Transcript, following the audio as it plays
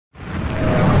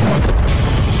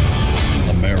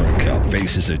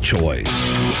faces a choice.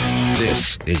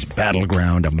 This is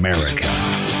Battleground America.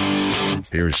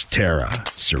 Here's Tara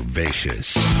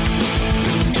Servatius.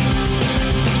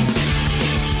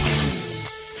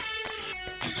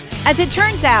 As it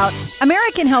turns out,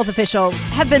 American health officials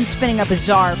have been spinning a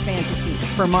bizarre fantasy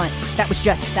for months. That was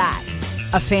just that,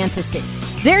 a fantasy.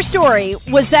 Their story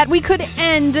was that we could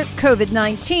end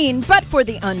COVID-19, but for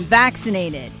the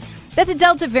unvaccinated. That the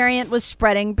Delta variant was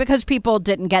spreading because people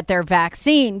didn't get their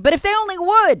vaccine. But if they only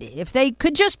would, if they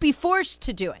could just be forced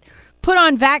to do it, put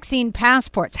on vaccine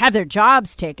passports, have their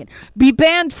jobs taken, be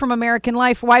banned from American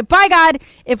life, why, by God,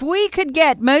 if we could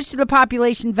get most of the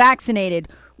population vaccinated,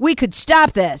 we could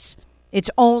stop this. It's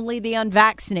only the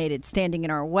unvaccinated standing in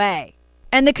our way.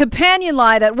 And the companion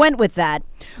lie that went with that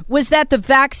was that the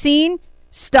vaccine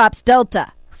stops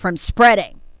Delta from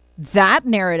spreading. That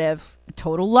narrative, a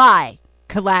total lie,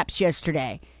 collapsed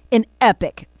yesterday in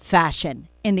epic fashion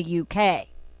in the UK.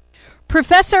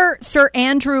 Professor Sir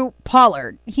Andrew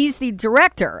Pollard, he's the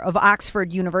director of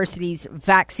Oxford University's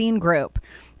vaccine group,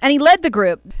 and he led the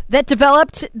group that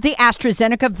developed the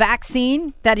AstraZeneca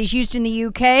vaccine that is used in the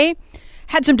UK,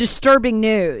 had some disturbing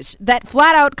news that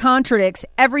flat out contradicts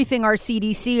everything our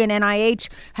CDC and NIH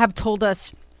have told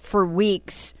us for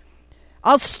weeks.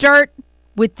 I'll start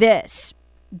with this.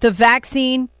 The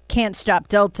vaccine can't stop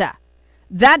Delta.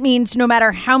 That means no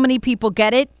matter how many people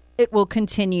get it, it will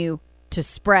continue to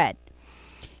spread.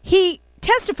 He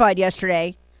testified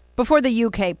yesterday before the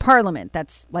UK Parliament,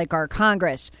 that's like our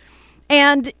Congress,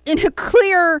 and in a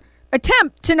clear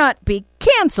attempt to not be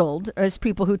canceled, as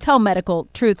people who tell medical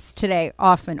truths today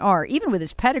often are, even with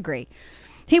his pedigree,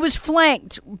 he was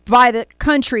flanked by the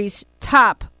country's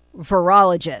top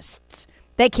virologists.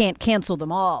 They can't cancel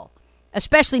them all,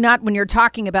 especially not when you're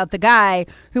talking about the guy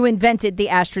who invented the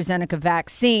AstraZeneca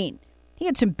vaccine. He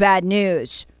had some bad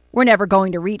news. We're never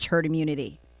going to reach herd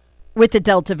immunity with the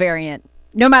Delta variant,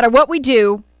 no matter what we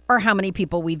do or how many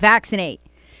people we vaccinate.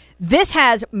 This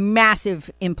has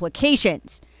massive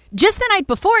implications. Just the night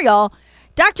before, y'all,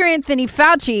 Dr. Anthony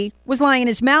Fauci was lying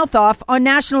his mouth off on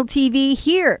national TV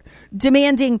here,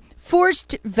 demanding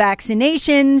forced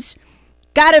vaccinations.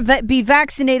 Gotta be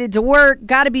vaccinated to work,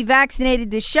 gotta be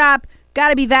vaccinated to shop,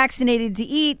 gotta be vaccinated to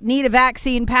eat, need a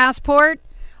vaccine passport.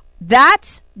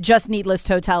 That's just needless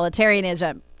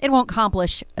totalitarianism. It won't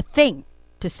accomplish a thing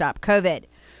to stop COVID.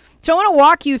 So I want to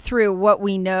walk you through what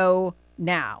we know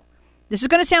now. This is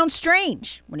going to sound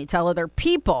strange when you tell other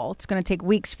people. It's going to take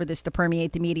weeks for this to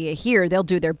permeate the media here. They'll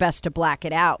do their best to black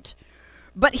it out.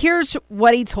 But here's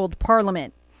what he told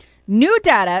Parliament. New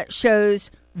data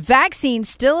shows vaccines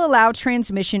still allow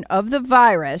transmission of the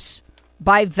virus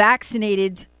by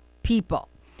vaccinated people.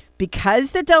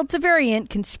 Because the Delta variant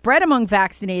can spread among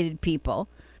vaccinated people,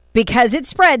 because it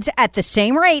spreads at the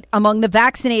same rate among the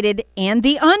vaccinated and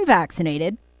the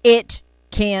unvaccinated, it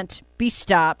can't be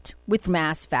stopped with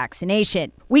mass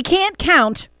vaccination. We can't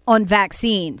count on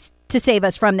vaccines to save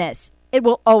us from this. It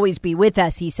will always be with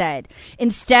us, he said.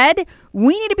 Instead,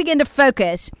 we need to begin to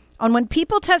focus on when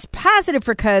people test positive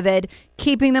for COVID,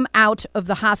 keeping them out of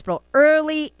the hospital.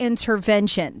 Early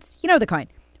interventions. You know the kind.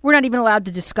 We're not even allowed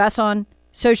to discuss on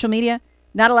social media,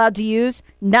 not allowed to use,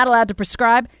 not allowed to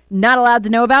prescribe, not allowed to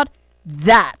know about.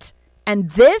 That. And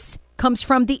this comes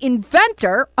from the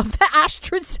inventor of the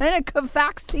AstraZeneca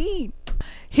vaccine.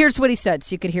 Here's what he said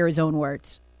so you could hear his own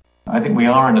words. I think we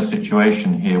are in a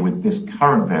situation here with this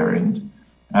current variant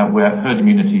where herd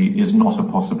immunity is not a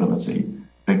possibility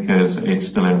because it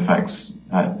still infects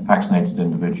vaccinated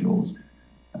individuals.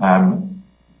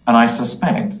 And I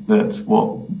suspect that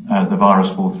what the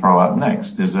virus will throw up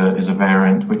next is a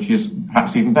variant which is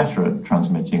perhaps even better at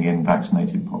transmitting in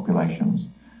vaccinated populations.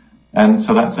 And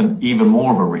so that's even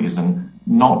more of a reason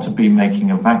not to be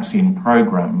making a vaccine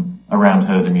program around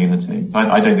herd immunity.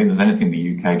 I don't think there's anything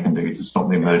the UK can do to stop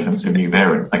the emergence of new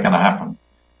variants. They're going to happen.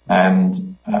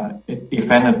 And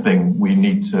if anything, we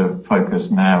need to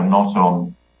focus now not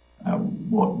on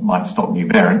what might stop new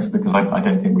variants, because I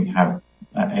don't think we have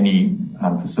any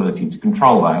facility to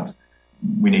control that.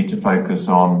 We need to focus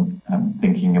on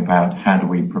thinking about how do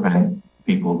we prevent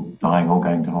people dying or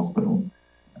going to hospital.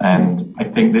 And I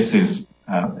think this is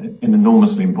an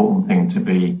enormously important thing to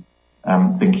be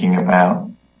thinking about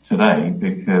today,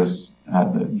 because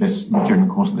during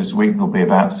the course of this week, there'll be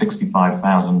about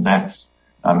 65,000 deaths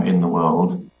in the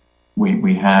world.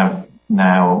 We have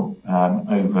now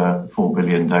over 4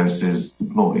 billion doses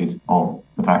deployed of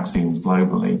the vaccines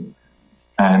globally.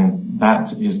 And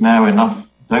that is now enough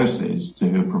doses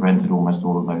to have prevented almost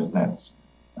all of those deaths.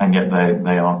 And yet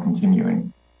they are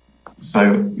continuing.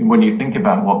 So when you think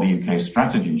about what the UK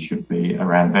strategy should be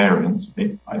around variants,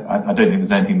 I don't think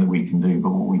there's anything that we can do, but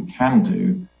what we can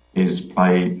do is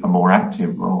play a more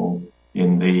active role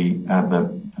in the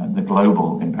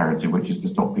global imperative, which is to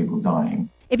stop people dying.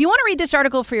 If you want to read this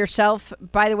article for yourself,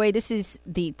 by the way, this is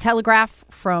the Telegraph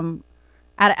from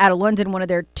out of London, one of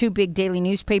their two big daily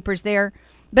newspapers there.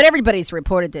 But everybody's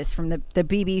reported this, from the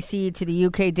BBC to the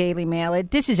UK Daily Mail.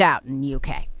 This is out in the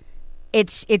UK.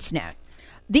 It's known.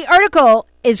 The article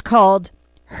is called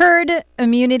 "Herd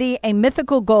Immunity, a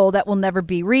Mythical Goal That Will Never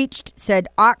Be Reached," said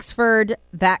Oxford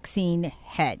vaccine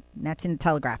head. And that's in the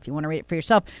Telegraph. You want to read it for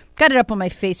yourself? Got it up on my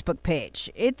Facebook page.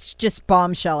 It's just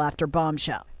bombshell after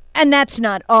bombshell. And that's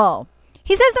not all.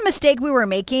 He says the mistake we were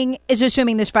making is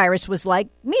assuming this virus was like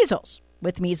measles.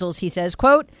 With measles, he says,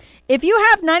 quote, "If you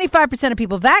have 95% of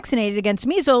people vaccinated against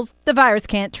measles, the virus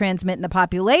can't transmit in the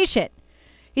population."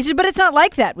 He said, but it's not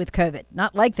like that with COVID,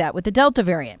 not like that with the Delta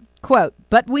variant. Quote,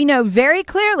 "But we know very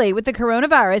clearly with the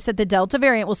coronavirus that the Delta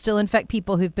variant will still infect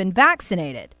people who've been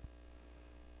vaccinated."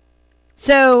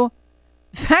 So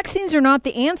vaccines are not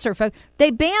the answer, folks.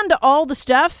 They banned all the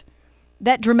stuff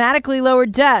that dramatically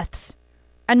lowered deaths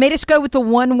and made us go with the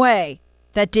one way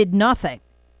that did nothing.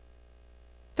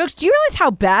 Folks, do you realize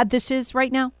how bad this is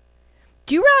right now?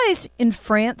 Do you realize in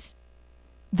France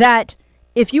that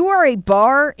if you are a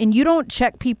bar and you don't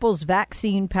check people's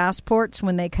vaccine passports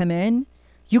when they come in,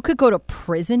 you could go to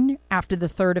prison after the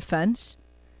third offense?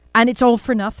 And it's all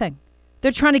for nothing.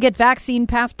 They're trying to get vaccine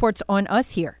passports on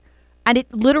us here, and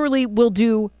it literally will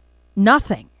do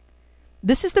nothing.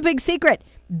 This is the big secret.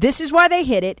 This is why they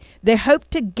hid it. They hope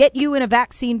to get you in a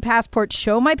vaccine passport,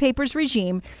 show my papers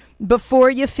regime, before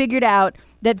you figured out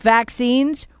that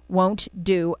vaccines won't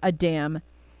do a damn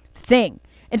thing.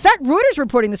 In fact, Reuters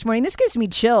reporting this morning, this gives me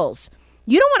chills.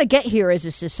 You don't want to get here as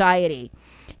a society.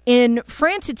 In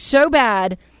France, it's so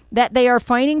bad that they are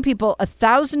fining people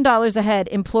 $1,000 a head,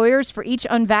 employers, for each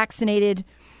unvaccinated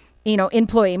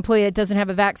employee that doesn't have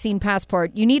a vaccine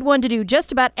passport. You need one to do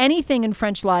just about anything in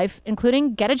French life,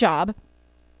 including get a job.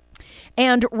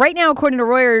 And right now, according to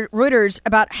Reuters,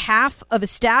 about half of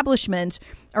establishments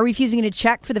are refusing to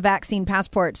check for the vaccine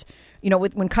passports.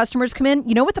 When customers come in,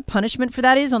 you know what the punishment for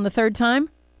that is on the third time?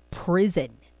 Prison.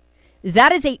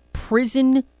 That is a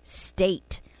prison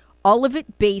state. All of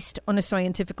it based on a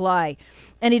scientific lie.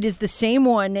 And it is the same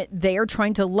one they are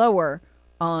trying to lower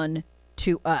on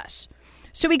to us.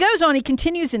 So he goes on, he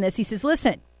continues in this. He says,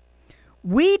 listen,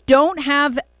 we don't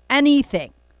have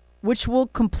anything which will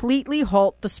completely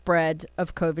halt the spread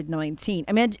of COVID-19.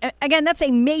 I mean, again, that's a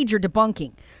major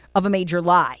debunking of a major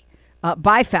lie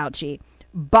by Fauci,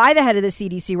 by the head of the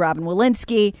CDC, Robin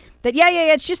Walensky, that, yeah,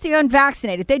 it's just the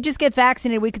unvaccinated. If they just get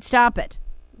vaccinated, we could stop it.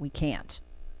 We can't.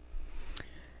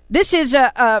 This is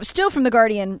still from The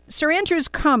Guardian. Sir Andrew's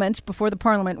comments before the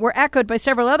Parliament were echoed by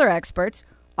several other experts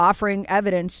offering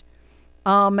evidence.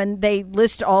 And they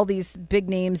list all these big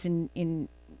names in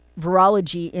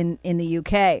virology in the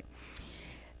UK.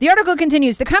 The article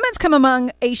continues. The comments come among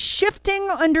a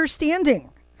shifting understanding,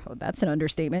 that's an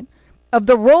understatement, of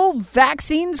the role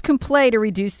vaccines can play to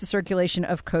reduce the circulation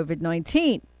of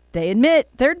COVID-19. They admit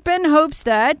there'd been hopes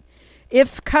that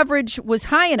if coverage was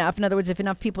high enough, in other words, if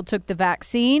enough people took the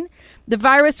vaccine, the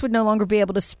virus would no longer be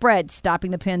able to spread,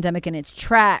 stopping the pandemic in its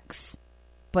tracks.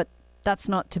 But that's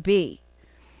not to be.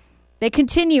 They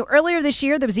continue. Earlier this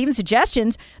year, there was even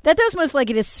suggestions that those most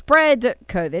likely to spread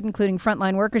COVID, including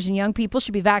frontline workers and young people,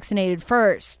 should be vaccinated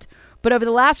first. But over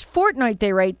the last fortnight,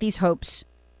 they write, these hopes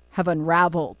have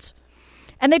unraveled.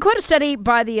 And they quote a study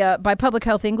by Public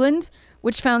Health England,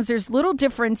 which found there's little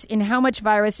difference in how much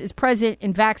virus is present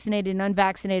in vaccinated and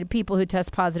unvaccinated people who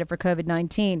test positive for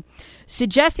COVID-19,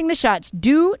 suggesting the shots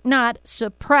do not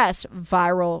suppress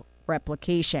viral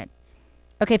replication.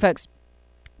 Okay, folks.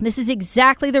 This is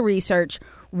exactly the research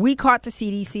we caught the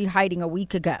CDC hiding a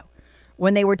week ago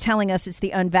when they were telling us it's the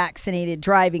unvaccinated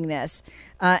driving this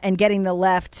and getting the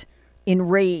left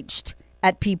enraged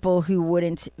at people who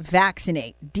wouldn't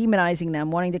vaccinate, demonizing them,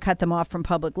 wanting to cut them off from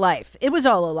public life. It was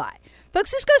all a lie.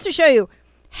 Folks, this goes to show you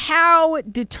how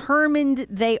determined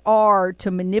they are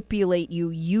to manipulate you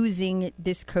using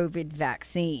this COVID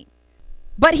vaccine.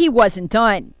 But he wasn't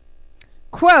done.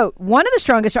 Quote, one of the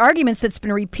strongest arguments that's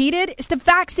been repeated is to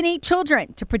vaccinate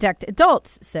children to protect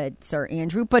adults, said Sir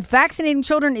Andrew. But vaccinating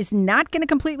children is not going to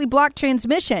completely block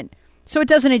transmission, so it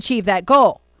doesn't achieve that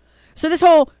goal. So this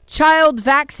whole child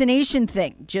vaccination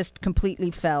thing just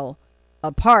completely fell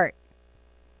apart.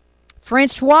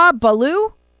 Francois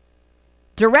Balloux,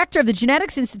 director of the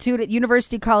Genetics Institute at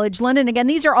University College London, again,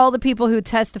 these are all the people who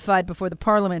testified before the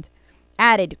Parliament,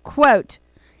 added, quote,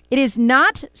 it is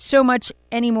not so much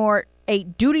anymore a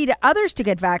duty to others to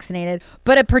get vaccinated,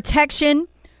 but a protection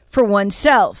for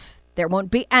oneself. There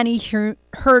won't be any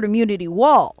herd immunity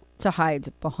wall to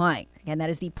hide behind. Again, that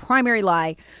is the primary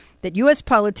lie that U.S.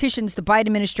 politicians, the Biden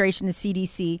administration, the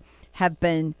CDC have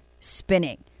been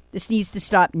spinning. This needs to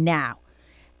stop now.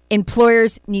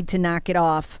 Employers need to knock it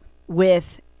off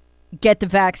with get the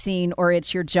vaccine or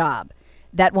it's your job.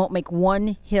 That won't make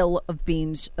one hill of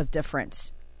beans of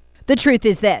difference. The truth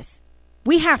is this.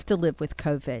 We have to live with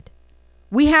COVID.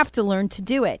 We have to learn to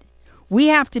do it. We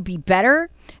have to be better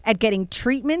at getting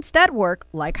treatments that work,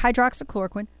 like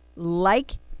hydroxychloroquine,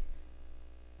 like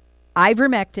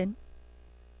ivermectin.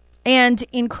 And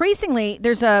increasingly,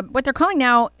 there's what they're calling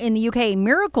now in the UK a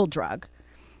miracle drug.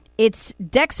 It's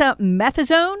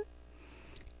dexamethasone.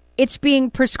 It's being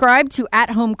prescribed to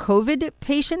at-home COVID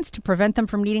patients to prevent them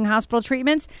from needing hospital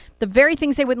treatments. The very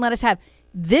things they wouldn't let us have.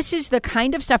 This is the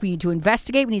kind of stuff we need to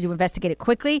investigate. We need to investigate it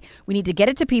quickly. We need to get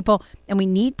it to people. And we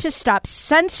need to stop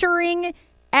censoring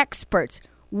experts,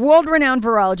 world-renowned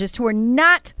virologists who are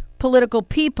not political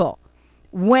people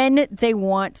when they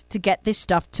want to get this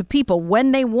stuff to people,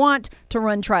 when they want to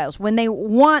run trials, when they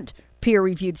want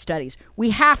peer-reviewed studies.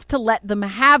 We have to let them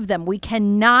have them. We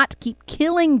cannot keep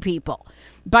killing people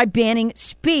by banning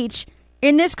speech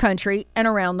in this country and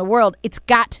around the world. It's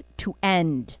got to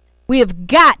end. We have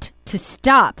got to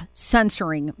stop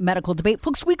censoring medical debate.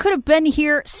 Folks, we could have been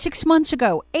here 6 months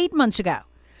ago, 8 months ago.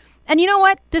 And you know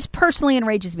what? This personally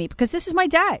enrages me because this is my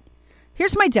dad.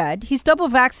 Here's my dad. He's double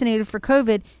vaccinated for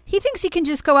COVID. He thinks he can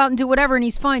just go out and do whatever and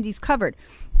he's fine. He's covered.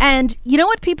 And you know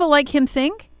what people like him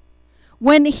think?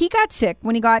 When he got sick,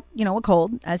 when he got, a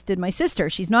cold, as did my sister,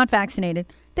 she's not vaccinated,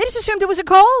 they just assumed it was a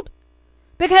cold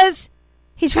because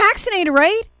he's vaccinated,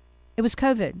 right? It was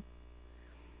COVID.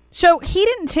 So he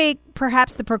didn't take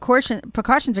perhaps the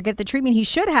precautions or get the treatment he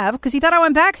should have because he thought,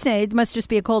 I'm vaccinated. It must just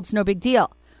be a cold. It's no big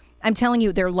deal. I'm telling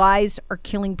you, their lies are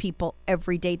killing people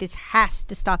every day. This has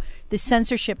to stop. This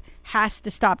censorship has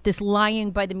to stop. This lying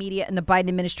by the media and the Biden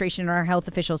administration and our health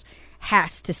officials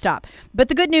has to stop. But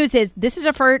the good news is this is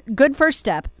a good first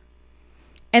step.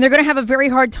 And they're going to have a very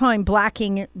hard time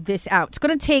blacking this out. It's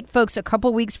going to take, folks, a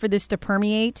couple weeks for this to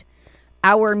permeate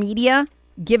our media,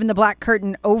 given the black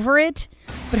curtain over it.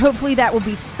 But hopefully that will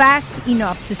be fast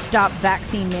enough to stop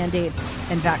vaccine mandates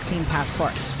and vaccine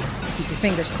passports. Keep your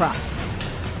fingers crossed.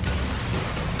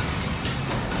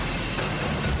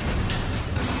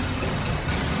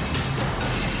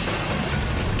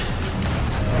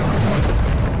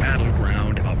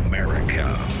 Battleground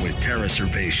America with Tara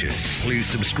Servatius. Please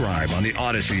subscribe on the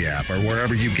Odyssey app or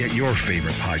wherever you get your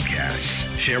favorite podcasts.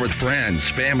 Share with friends,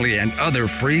 family, and other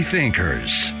free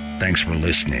thinkers. Thanks for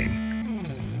listening.